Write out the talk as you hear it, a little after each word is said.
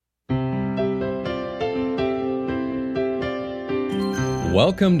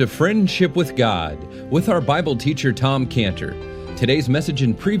Welcome to Friendship with God with our Bible teacher Tom Cantor. Today's message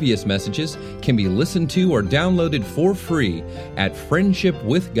and previous messages can be listened to or downloaded for free at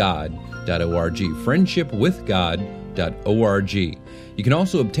friendshipwithgod.org, friendshipwithgod.org. You can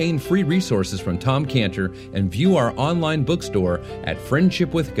also obtain free resources from Tom Cantor and view our online bookstore at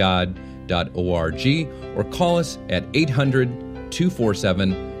friendshipwithgod.org or call us at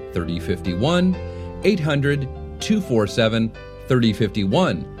 800-247-3051, 800-247-3051.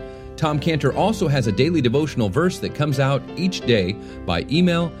 Tom Cantor also has a daily devotional verse that comes out each day by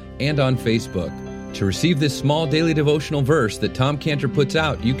email and on Facebook. To receive this small daily devotional verse that Tom Cantor puts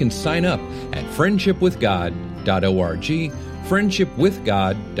out, you can sign up at friendshipwithgod.org,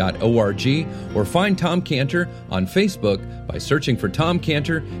 friendshipwithgod.org, or find Tom Cantor on Facebook by searching for Tom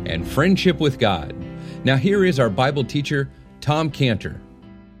Cantor and Friendship with God. Now here is our Bible teacher, Tom Cantor.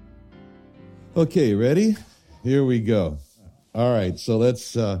 Okay, ready? Here we go. All right, so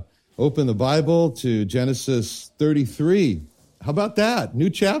let's open the Bible to Genesis 33. How about that? New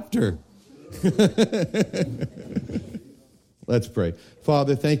chapter. Let's pray.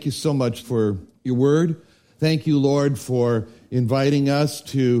 Father, thank you so much for your word. Thank you, Lord, for inviting us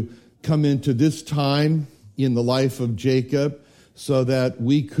to come into this time in the life of Jacob so that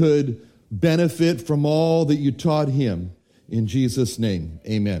we could benefit from all that you taught him. In Jesus' name,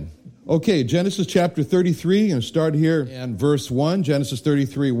 amen. Okay, Genesis chapter 33, I'm going to start here in verse 1, Genesis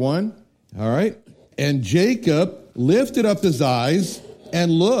 33, 1. All right. And Jacob lifted up his eyes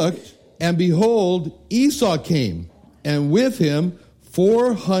and looked, and behold, Esau came, and with him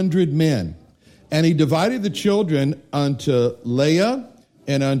 400 men. And he divided the children unto Leah,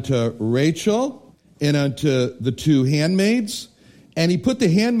 and unto Rachel, and unto the two handmaids. And he put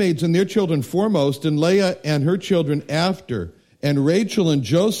the handmaids and their children foremost, and Leah and her children after, and Rachel and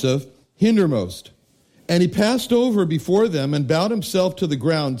Joseph hindermost. And he passed over before them and bowed himself to the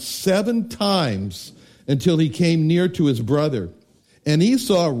ground 7 times until he came near to his brother. And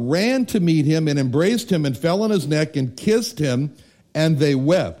Esau ran to meet him and embraced him and fell on his neck and kissed him, and they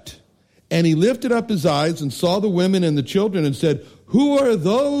wept. And he lifted up his eyes and saw the women and the children and said, Who are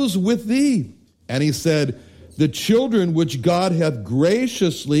those with thee? And he said, The children which God hath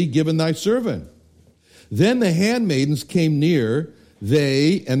graciously given thy servant. Then the handmaidens came near,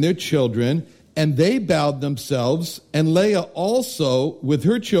 they and their children, and they bowed themselves, and Leah also with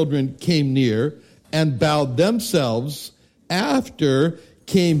her children came near and bowed themselves. After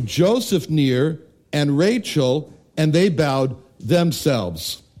came Joseph near and Rachel, and they bowed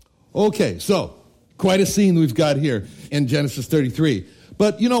themselves. Okay, so quite a scene we've got here in Genesis 33.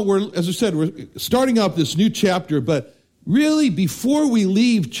 But, as I said, we're starting off this new chapter, but really before we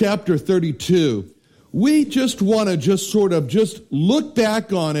leave chapter 32, we just want to just look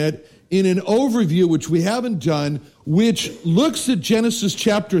back on it in an overview, which we haven't done, which looks at Genesis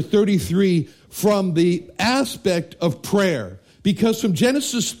chapter 33 from the aspect of prayer. Because from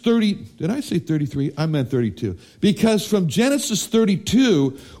Genesis 30, did I say 33? I meant 32. Because from Genesis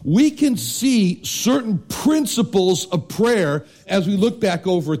 32, we can see certain principles of prayer as we look back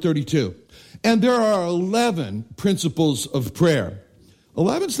over 32. And there are 11 principles of prayer.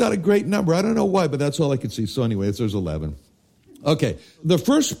 11's not a great number. I don't know why, but that's all I could see. So anyways, there's 11. Okay, the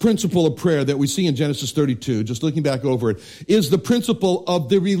first principle of prayer that we see in Genesis 32, just looking back over it, is the principle of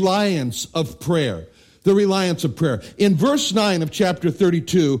the reliance of prayer. The reliance of prayer. In verse 9 of chapter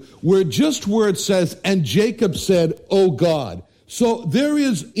 32, where it says, and Jacob said, O God. So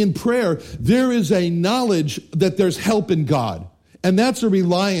in prayer, there is a knowledge that there's help in God. And that's a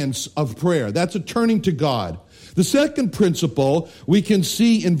reliance of prayer. That's a turning to God. The second principle we can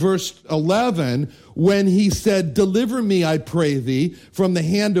see in verse 11 when he said, Deliver me, I pray thee, from the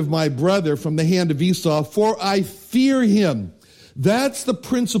hand of my brother, from the hand of Esau, for I fear him. That's the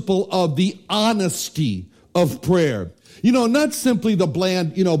principle of the honesty of prayer. Not simply the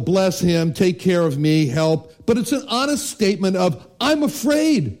bland, bless him, take care of me, help, but it's an honest statement of, I'm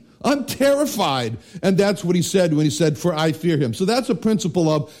afraid. I'm terrified. And that's what he said when he said, for I fear him. So that's a principle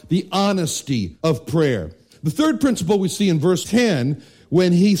of the honesty of prayer. The third principle we see in verse 10,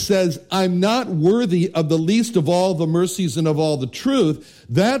 when he says, I'm not worthy of the least of all the mercies and of all the truth,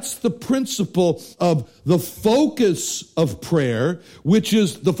 that's the principle of the focus of prayer, which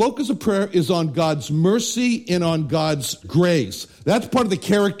is, the focus of prayer is on God's mercy and on God's grace. That's part of the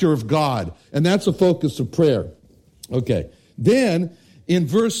character of God, and that's the focus of prayer. Okay. Then, in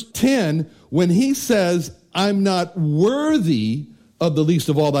verse 10, when he says, I'm not worthy of the least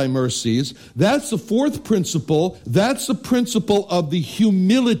of all thy mercies, that's the fourth principle. That's the principle of the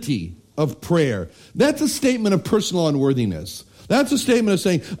humility of prayer. That's a statement of personal unworthiness. That's a statement of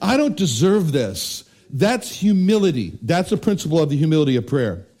saying, I don't deserve this. That's humility. That's a principle of the humility of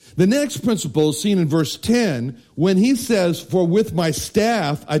prayer. The next principle is seen in verse 10 when he says, for with my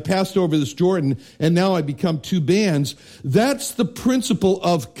staff I passed over this Jordan and now I become two bands. That's the principle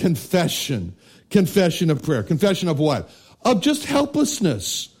of confession. Confession of prayer. Confession of what? Of just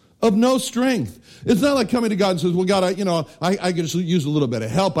helplessness, of no strength. It's not like coming to God and says, well, God, I can just use a little bit of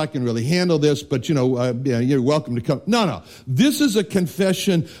help. I can really handle this, but, you're welcome to come. No. This is a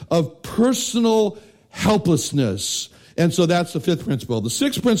confession of personal helplessness. And so that's the fifth principle. The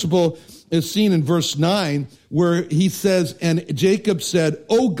sixth principle is seen in verse 9 where he says, and Jacob said,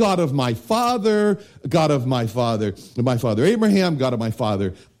 O God of my father Abraham, God of my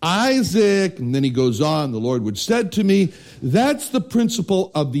father Isaac. And then he goes on, the Lord which said to me. That's the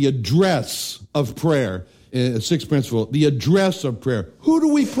principle of the address of prayer. Sixth principle, the address of prayer. Who do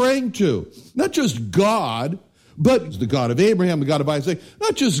we praying to? Not just God, but the God of Abraham, the God of Isaac.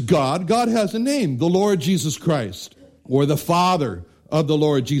 Not just God. God has a name, the Lord Jesus Christ, or the Father of the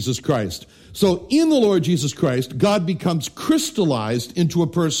Lord Jesus Christ. So in the Lord Jesus Christ, God becomes crystallized into a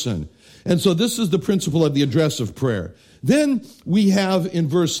person. And so this is the principle of the address of prayer. Then we have in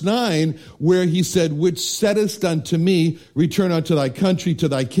verse 9 where he said, which saidest unto me, return unto thy country, to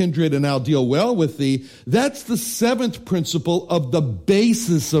thy kindred, and I'll deal well with thee. That's the seventh principle of the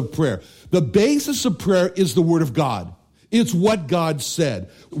basis of prayer. The basis of prayer is the Word of God. It's what God said.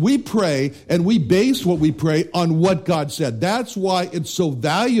 We pray and we base what we pray on what God said. That's why it's so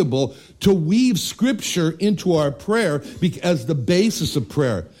valuable to weave Scripture into our prayer as the basis of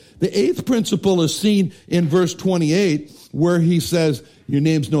prayer. The eighth principle is seen in verse 28 where he says, your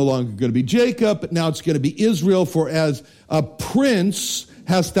name's no longer going to be Jacob, but now it's going to be Israel, for as a prince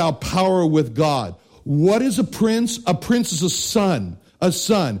hast thou power with God. What is a prince? A prince is a son. A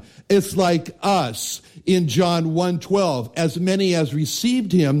son. It's like us in John 1:12. As many as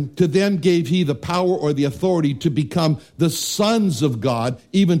received him, to them gave he the power or the authority to become the sons of God,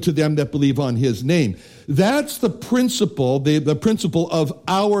 even to them that believe on his name. That's the principle, the principle of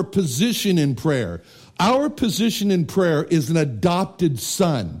our position in prayer. Our position in prayer is an adopted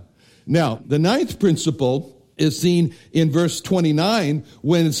son. Now, the ninth principle is seen in verse 29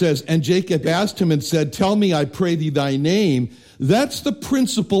 when it says, and Jacob asked him and said, tell me, I pray thee, thy name. That's the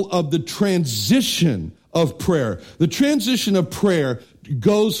principle of the transition of prayer. The transition of prayer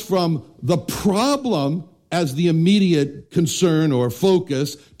goes from the problem as the immediate concern or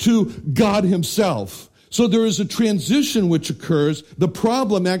focus to God himself. So there is a transition which occurs. The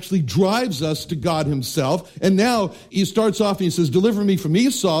problem actually drives us to God himself. And now he starts off and he says, deliver me from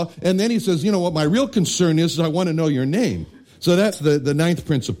Esau. And then he says, you know what, my real concern is I want to know your name. So that's the ninth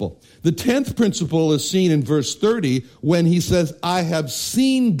principle. The 10th principle is seen in verse 30 when he says, I have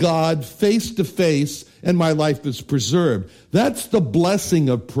seen God face to face and my life is preserved. That's the blessing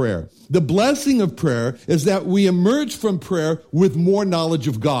of prayer. The blessing of prayer is that we emerge from prayer with more knowledge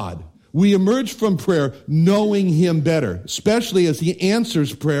of God. We emerge from prayer knowing him better, especially as he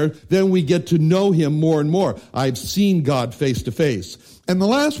answers prayer, then we get to know him more and more. I've seen God face to face. And the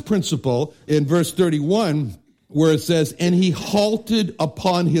last principle in verse 31, where it says, and he halted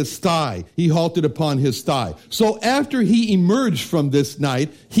upon his thigh. He halted upon his thigh. So after he emerged from this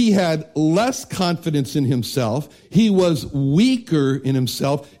night, he had less confidence in himself. He was weaker in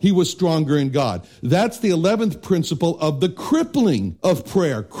himself. He was stronger in God. That's the 11th principle of the crippling of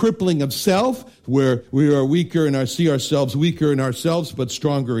prayer. Crippling of self, where we are weaker and see ourselves weaker in ourselves, but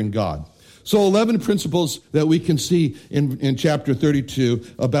stronger in God. So 11 principles that we can see in chapter 32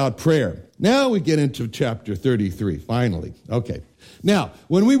 about prayer. Now we get into chapter 33, finally. Okay. Now,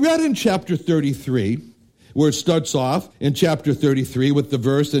 when we read in chapter 33, where it starts off in chapter 33 with the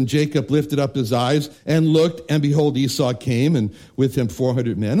verse, and Jacob lifted up his eyes and looked, and behold, Esau came, and with him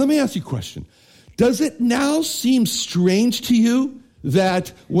 400 men. Let me ask you a question. Does it now seem strange to you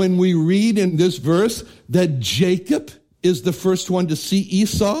that when we read in this verse that Jacob is the first one to see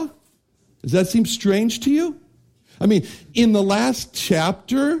Esau? Does that seem strange to you? I mean, in the last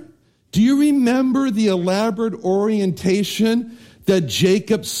chapter, do you remember the elaborate orientation that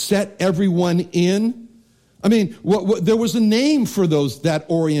Jacob set everyone in? I mean, there was a name for that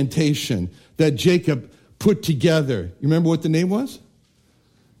orientation that Jacob put together. You remember what the name was?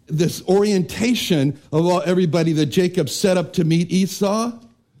 This orientation of everybody that Jacob set up to meet Esau?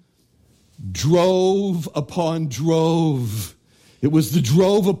 Drove upon drove. It was the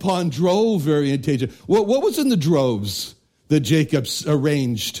drove upon drove orientation. What was in the droves that Jacob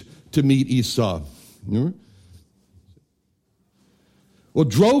arranged to meet Esau? Remember? Well,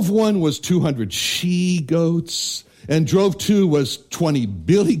 drove one was 200 she-goats. And drove 2 was 20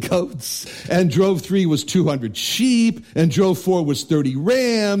 billy goats. And drove 3 was 200 sheep. And drove 4 was 30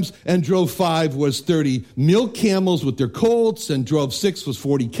 rams. And drove 5 was 30 milk camels with their colts. And drove 6 was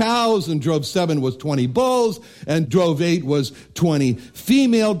 40 cows. And drove 7 was 20 bulls. And drove 8 was 20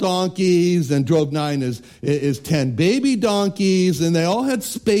 female donkeys. And drove 9 is 10 baby donkeys. And they all had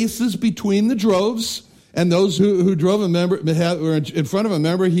spaces between the droves. And those who drove him, were in front of him,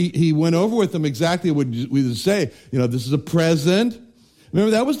 remember, he went over with them exactly what we would say. This is a present.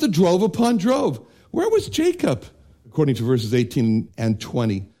 Remember, that was the drove upon drove. Where was Jacob? According to verses 18 and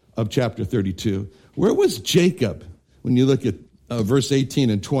 20 of chapter 32. Where was Jacob when you look at verse 18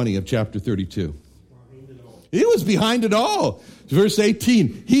 and 20 of chapter 32? He was behind it all. Verse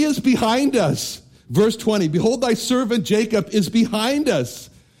 18, he is behind us. Verse 20, behold, thy servant Jacob is behind us.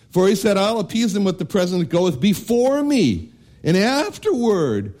 For he said, I'll appease him with the present that goeth before me, and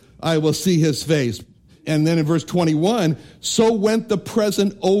afterward I will see his face. And then in verse 21, so went the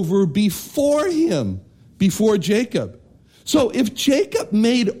present over before him, before Jacob. So if Jacob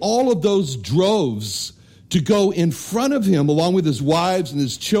made all of those droves to go in front of him, along with his wives and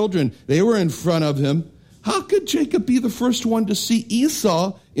his children, they were in front of him, how could Jacob be the first one to see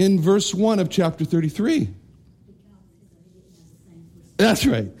Esau in verse 1 of chapter 33? That's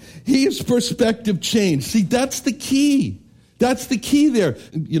right. His perspective changed. See, that's the key. That's the key there.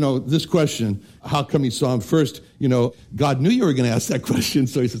 This question, how come he saw him first? God knew you were going to ask that question.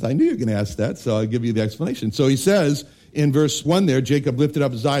 So he says, I knew you were going to ask that. So I'll give you the explanation. So he says in verse 1 there, Jacob lifted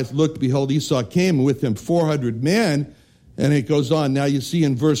up his eyes, looked, behold, Esau came, and with him 400 men. And it goes on. Now you see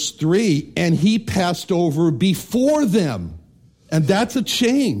in verse 3, and he passed over before them. And that's a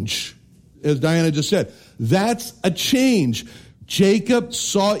change. As Diana just said, that's a change. Jacob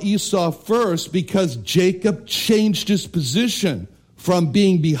saw Esau first because Jacob changed his position from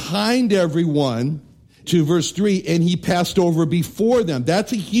being behind everyone to verse 3, and he passed over before them.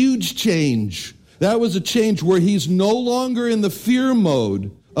 That's a huge change. That was a change where he's no longer in the fear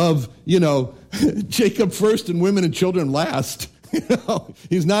mode of, Jacob first and women and children last.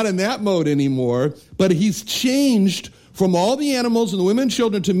 He's not in that mode anymore, but he's changed from all the animals and the women and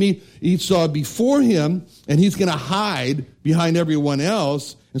children to meet Esau before him, and he's going to hide behind everyone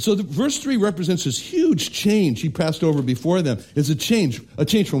else. And so verse 3 represents this huge change. He passed over before them. It's a change. A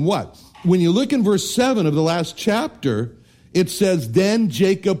change from what? When you look in verse 7 of the last chapter, it says, then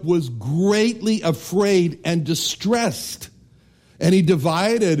Jacob was greatly afraid and distressed, and he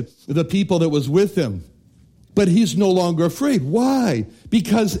divided the people that was with him. But he's no longer afraid. Why?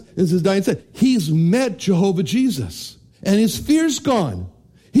 Because, as Diane said, he's met Jehovah Jesus. And his fear's gone.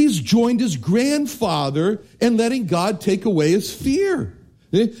 He's joined his grandfather and letting God take away his fear.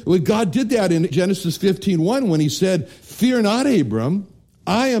 Well, God did that in Genesis 15:1 when he said, fear not, Abram,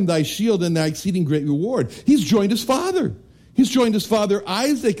 I am thy shield and thy exceeding great reward. He's joined his father. He's joined his father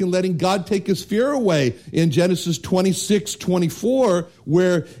Isaac in letting God take his fear away in Genesis 26:24,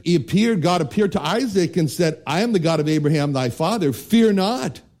 where God appeared to Isaac and said, I am the God of Abraham thy father. Fear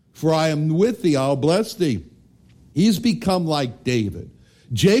not, for I am with thee. I'll bless thee. He's become like David.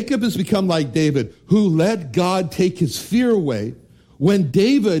 Jacob has become like David, who let God take his fear away when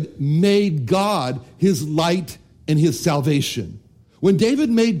David made God his light and his salvation. When David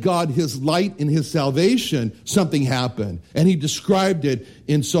made God his light and his salvation, something happened. And he described it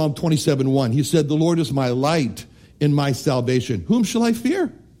in Psalm 27:1. He said, the Lord is my light and my salvation. Whom shall I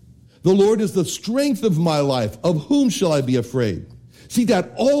fear? The Lord is the strength of my life. Of whom shall I be afraid? See,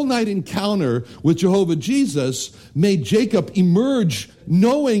 that all-night encounter with Jehovah Jesus made Jacob emerge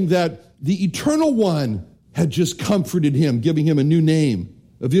knowing that the Eternal One had just comforted him, giving him a new name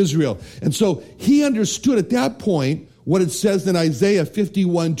of Israel. And so he understood at that point what it says in Isaiah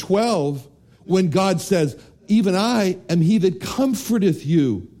 51:12, when God says, even I am he that comforteth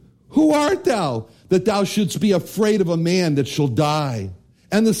you. Who art thou, that thou shouldst be afraid of a man that shall die,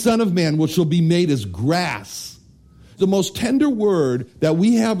 and the Son of Man which shall be made as grass? The most tender word that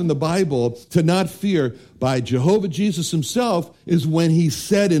we have in the Bible to not fear by Jehovah Jesus himself is when he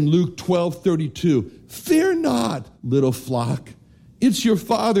said in Luke 12:32, fear not, little flock. It's your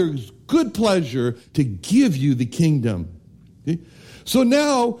Father's good pleasure to give you the kingdom. Okay? So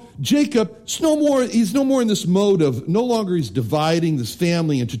now Jacob, he's no more in this mode of, no longer he's dividing this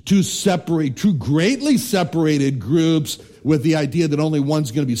family into two greatly separated groups with the idea that only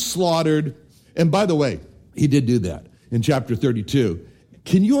one's going to be slaughtered. And by the way, he did do that in chapter 32.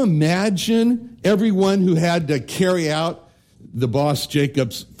 Can you imagine everyone who had to carry out the boss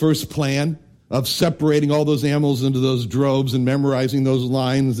Jacob's first plan of separating all those animals into those droves and memorizing those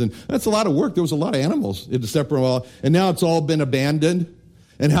lines? And that's a lot of work. There was a lot of animals to separate them all. And now it's all been abandoned.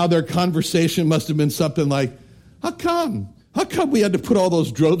 And how their conversation must have been something like, How come? How come we had to put all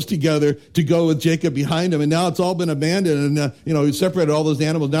those droves together to go with Jacob behind him, and now it's all been abandoned, and he separated all those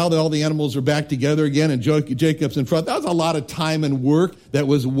animals. Now that all the animals are back together again, and Jacob's in front. That was a lot of time and work that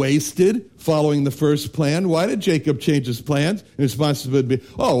was wasted following the first plan. Why did Jacob change his plans? In response would be,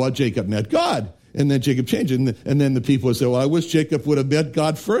 Jacob met God. And then Jacob changed it. And then the people would say, I wish Jacob would have met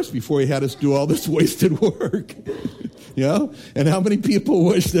God first before he had us do all this wasted work. And how many people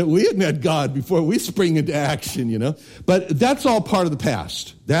wish that we had met God before we spring into action, But that's all part of the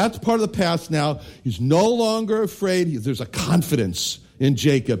past. That's part of the past now. He's no longer afraid. There's a confidence in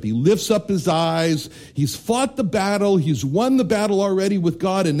Jacob. He lifts up his eyes. He's fought the battle. He's won the battle already with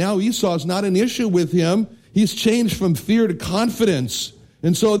God. And now Esau's not an issue with him. He's changed from fear to confidence.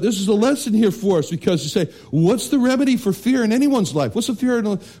 And so this is a lesson here for us, because you say, what's the remedy for fear in anyone's life? What's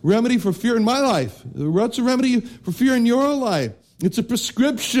the remedy for fear in my life? What's the remedy for fear in your life? It's a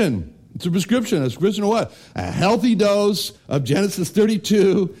prescription. It's a prescription. A prescription of what? A healthy dose of Genesis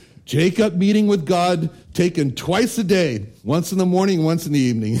 32, Jacob meeting with God, taken twice a day, once in the morning, once in the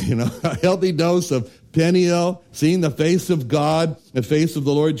evening. A healthy dose of Peniel, seeing the face of God, the face of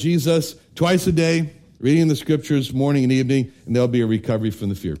the Lord Jesus, twice a day. Reading the scriptures morning and evening, and there'll be a recovery from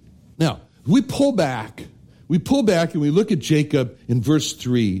the fear. Now, we pull back and we look at Jacob in verse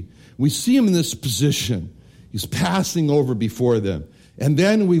 3. We see him in this position. He's passing over before them. And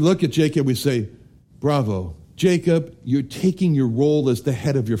then we look at Jacob, we say, bravo, Jacob, you're taking your role as the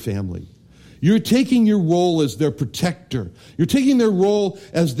head of your family. You're taking your role as their protector. You're taking their role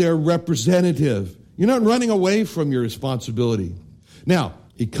as their representative. You're not running away from your responsibility. Now,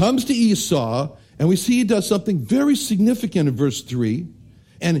 he comes to Esau, and we see he does something very significant in verse 3.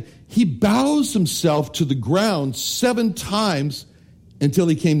 And he bows himself to the ground 7 times until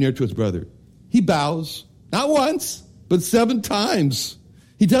he came near to his brother. He bows, not once, but 7 times.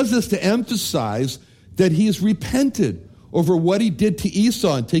 He does this to emphasize that he has repented over what he did to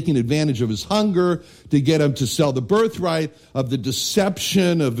Esau and taking advantage of his hunger to get him to sell the birthright, of the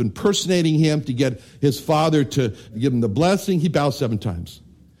deception of impersonating him to get his father to give him the blessing. He bows 7 times.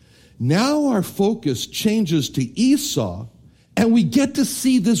 Now our focus changes to Esau, and we get to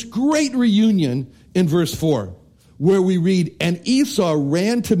see this great reunion in verse 4, where we read, and Esau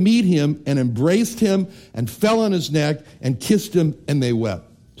ran to meet him and embraced him and fell on his neck and kissed him, and they wept.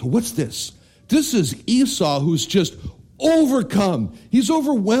 So what's this? This is Esau, who's just overcome. He's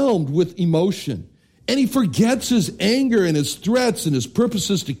overwhelmed with emotion, and he forgets his anger and his threats and his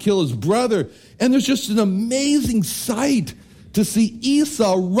purposes to kill his brother. And there's just an amazing sight to see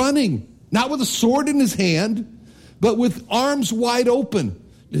Esau running, not with a sword in his hand, but with arms wide open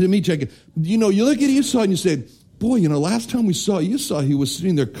to meet Jacob. You look at Esau and you say, boy, last time we saw Esau, he was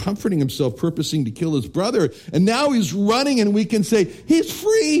sitting there comforting himself, purposing to kill his brother. And now he's running, and we can say, he's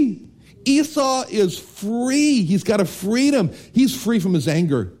free. Esau is free. He's got a freedom. He's free from his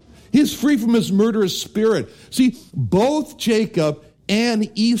anger. He's free from his murderous spirit. See, both Jacob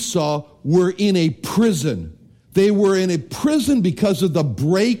and Esau were in a prison. They were in a prison because of the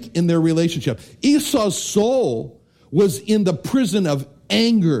break in their relationship. Esau's soul was in the prison of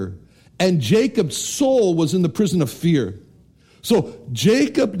anger, and Jacob's soul was in the prison of fear. So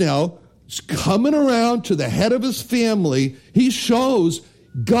Jacob now is coming around to the head of his family. He shows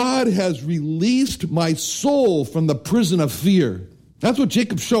God has released my soul from the prison of fear. That's what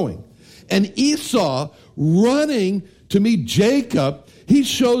Jacob's showing. And Esau running to meet Jacob, he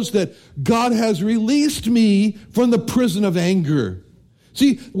shows that God has released me from the prison of anger.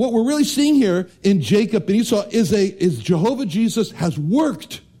 See, what we're really seeing here in Jacob and Esau is Jehovah Jesus has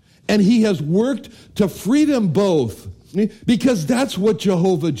worked, and he has worked to free them both, because that's what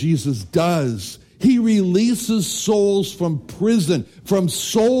Jehovah Jesus does. He releases souls from prison, from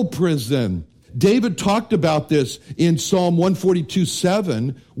soul prison. David talked about this in Psalm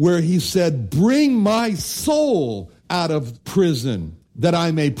 142:7, where he said, bring my soul out of prison, that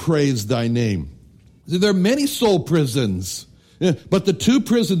I may praise thy name. There are many soul prisons, but the 2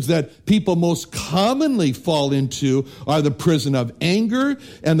 prisons that people most commonly fall into are the prison of anger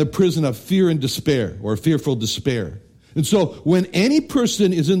and the prison of fear and despair, or fearful despair. And so when any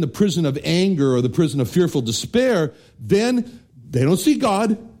person is in the prison of anger or the prison of fearful despair, then they don't see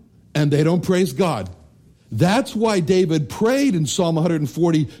God and they don't praise God. That's why David prayed in Psalm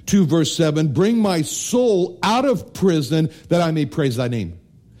 142, verse 7, bring my soul out of prison that I may praise thy name.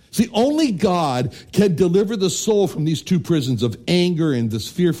 See, only God can deliver the soul from these 2 prisons of anger and this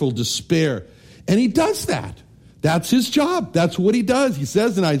fearful despair. And he does that. That's his job. That's what he does. He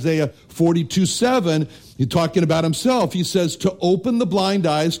says in Isaiah 42:7, he's talking about himself. He says to open the blind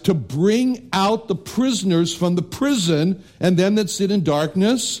eyes, to bring out the prisoners from the prison, and them that sit in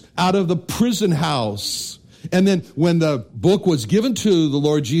darkness out of the prison house. And then when the book was given to the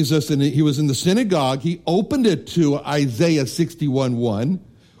Lord Jesus and he was in the synagogue, he opened it to Isaiah 61:1,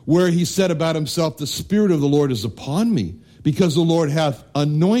 where he said about himself, the Spirit of the Lord is upon me, because the Lord hath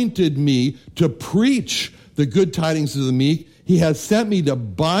anointed me to preach the good tidings to the meek. He has sent me to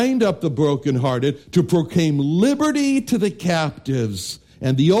bind up the brokenhearted, to proclaim liberty to the captives,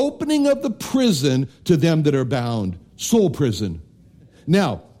 and the opening of the prison to them that are bound. Soul prison.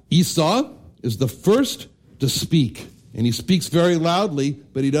 Now, Esau is the first to speak, and he speaks very loudly,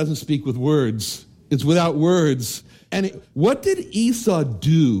 but he doesn't speak with words. It's without words. And what did Esau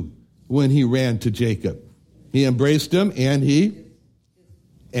do when he ran to Jacob? He embraced him, and he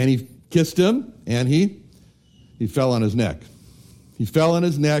kissed him, and he fell on his neck. He fell on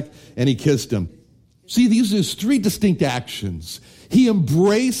his neck, and he kissed him. See, these are three distinct actions. He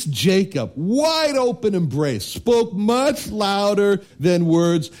embraced Jacob, wide open embrace, spoke much louder than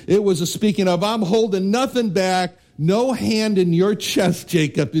words. It was a speaking of, I'm holding nothing back, no hand in your chest,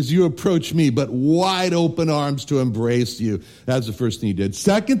 Jacob, as you approach me, but wide open arms to embrace you. That's the first thing he did.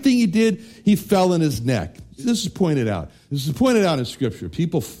 Second thing he did, he fell on his neck. This is pointed out. This is pointed out in Scripture.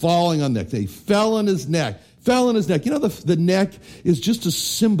 People falling on their neck. They fell on his neck. Fell on his neck. You know, the neck is just a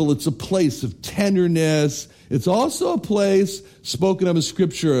symbol. It's a place of tenderness. It's also a place spoken of in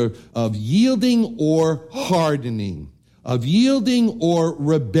Scripture of yielding or hardening, of yielding or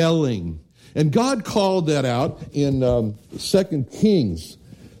rebelling. And God called that out in 2 Kings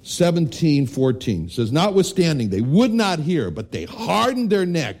 17:14. It says, notwithstanding, they would not hear, but they hardened their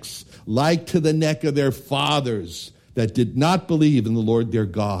necks like to the neck of their fathers that did not believe in the Lord their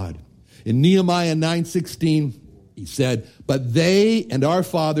God. In Nehemiah 9:16, he said, but they and our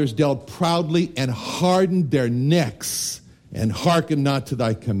fathers dealt proudly and hardened their necks and hearkened not to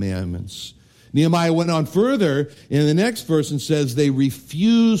thy commandments. Nehemiah went on further in the next verse and says they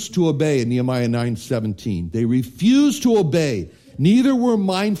refused to obey in Nehemiah 9:17. They refused to obey, neither were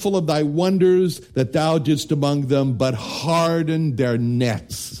mindful of thy wonders that thou didst among them, but hardened their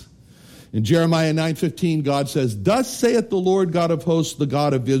necks. In Jeremiah 9:15, God says, thus saith the Lord God of hosts, the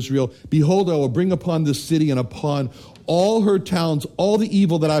God of Israel, behold, I will bring upon this city and upon all her towns all the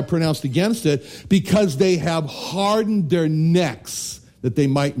evil that I pronounced against it, because they have hardened their necks, that they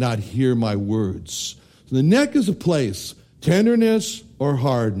might not hear my words. So the neck is a place, tenderness or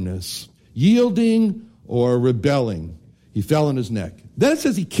hardness, yielding or rebelling. He fell on his neck. Then it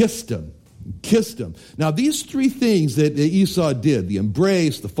says he kissed him. Kissed him. Now, these three things that Esau did, the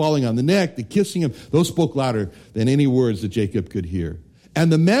embrace, the falling on the neck, the kissing him, those spoke louder than any words that Jacob could hear.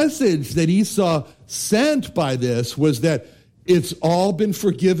 And the message that Esau sent by this was that it's all been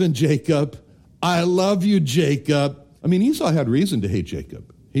forgiven, Jacob. I love you, Jacob. I mean, Esau had reason to hate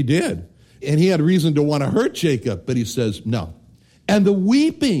Jacob. He did. And he had reason to want to hurt Jacob, but he says no. And the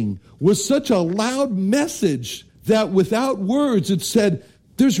weeping was such a loud message that without words it said,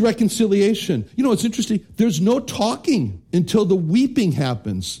 there's reconciliation. You know, it's interesting. There's no talking until the weeping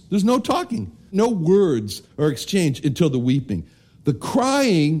happens. There's no talking. No words are exchanged until the weeping. The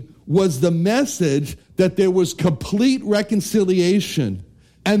crying was the message that there was complete reconciliation.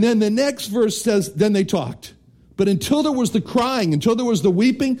 And then the next verse says, then they talked. But until there was the crying, until there was the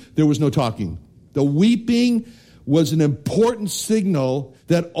weeping, there was no talking. The weeping was an important signal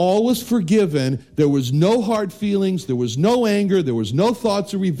that all was forgiven. There was no hard feelings. There was no anger. There was no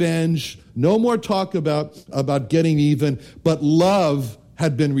thoughts of revenge. No more talk about getting even. But love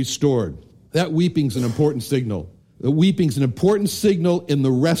had been restored. That weeping's an important signal. The weeping's an important signal in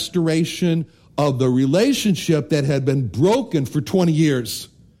the restoration of the relationship that had been broken for 20 years.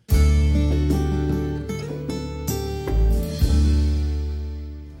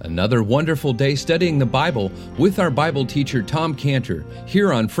 Another wonderful day studying the Bible with our Bible teacher, Tom Cantor,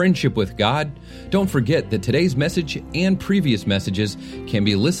 here on Friendship with God. Don't forget that today's message and previous messages can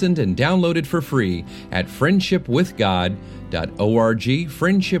be listened and downloaded for free at friendshipwithgod.org,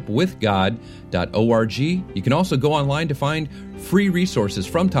 friendshipwithgod.org. You can also go online to find free resources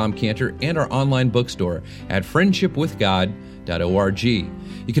from Tom Cantor and our online bookstore at friendshipwithgod.org.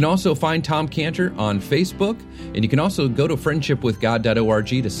 You can also find Tom Cantor on Facebook, and you can also go to friendshipwithgod.org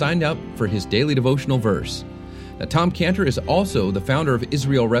to sign up for his daily devotional verse. Now, Tom Cantor is also the founder of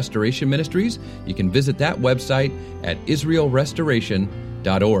Israel Restoration Ministries. You can visit that website at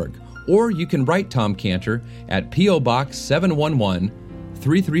israelrestoration.org. Or you can write Tom Cantor at P.O. Box 711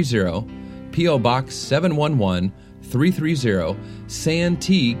 330, P.O. Box 711 330,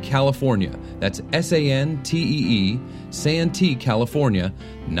 Santee, California. That's Santee, Santee, California,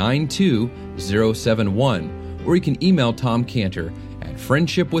 92071. Or you can email Tom Cantor at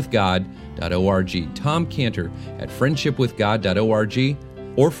friendshipwithgod.org. Tom Cantor at friendshipwithgod.org.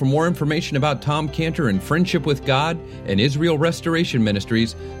 Or for more information about Tom Cantor and Friendship with God and Israel Restoration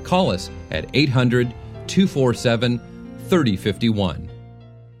Ministries, call us at 800-247-3051.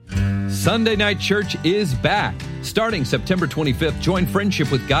 Sunday Night Church is back. Starting September 25th, join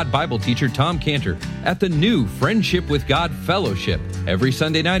Friendship with God Bible teacher Tom Cantor at the new Friendship with God Fellowship every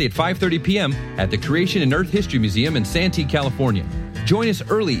Sunday night at 5:30 p.m. at the Creation and Earth History Museum in Santee, California. Join us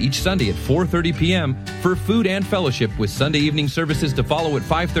early each Sunday at 4:30 p.m. for food and fellowship with Sunday evening services to follow at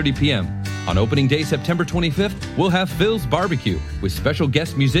 5:30 p.m. On opening day, September 25th, we'll have Phil's Barbecue with special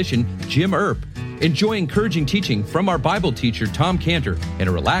guest musician Jim Earp. Enjoy encouraging teaching from our Bible teacher, Tom Cantor, in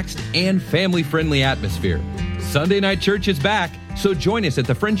a relaxed and family-friendly atmosphere. Sunday Night Church is back, so join us at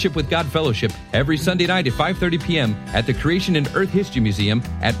the Friendship with God Fellowship every Sunday night at 5:30 p.m. at the Creation and Earth History Museum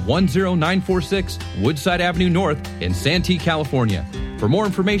at 10946 Woodside Avenue North in Santee, California. For more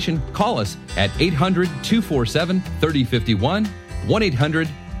information, call us at 800-247-3051,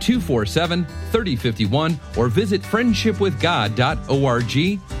 1-800-247-3051, or visit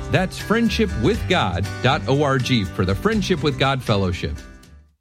friendshipwithgod.org. That's friendshipwithgod.org for the Friendship with God Fellowship.